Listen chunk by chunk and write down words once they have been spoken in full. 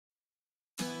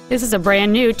This is a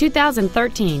brand new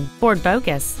 2013 Ford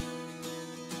Focus.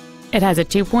 It has a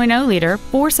 2.0-liter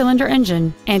four-cylinder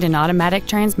engine and an automatic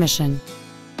transmission.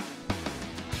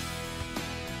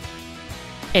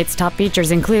 Its top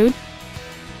features include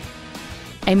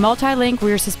a multi-link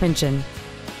rear suspension,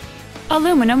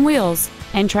 aluminum wheels,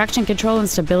 and traction control and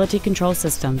stability control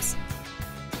systems.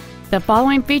 The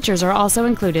following features are also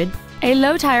included: a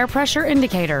low tire pressure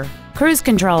indicator, cruise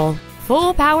control,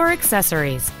 full power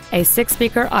accessories, a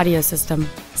 6-speaker audio system,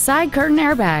 side curtain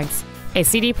airbags, a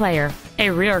CD player, a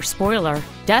rear spoiler,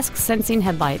 dusk sensing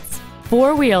headlights,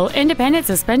 4-wheel independent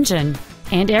suspension,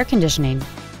 and air conditioning.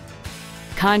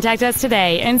 Contact us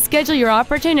today and schedule your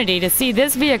opportunity to see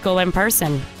this vehicle in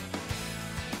person.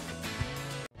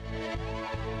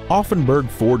 Auffenberg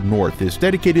Ford North is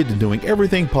dedicated to doing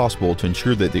everything possible to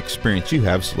ensure that the experience you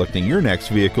have selecting your next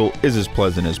vehicle is as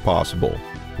pleasant as possible.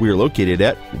 We are located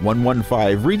at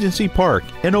 115 Regency Park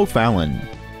in O'Fallon.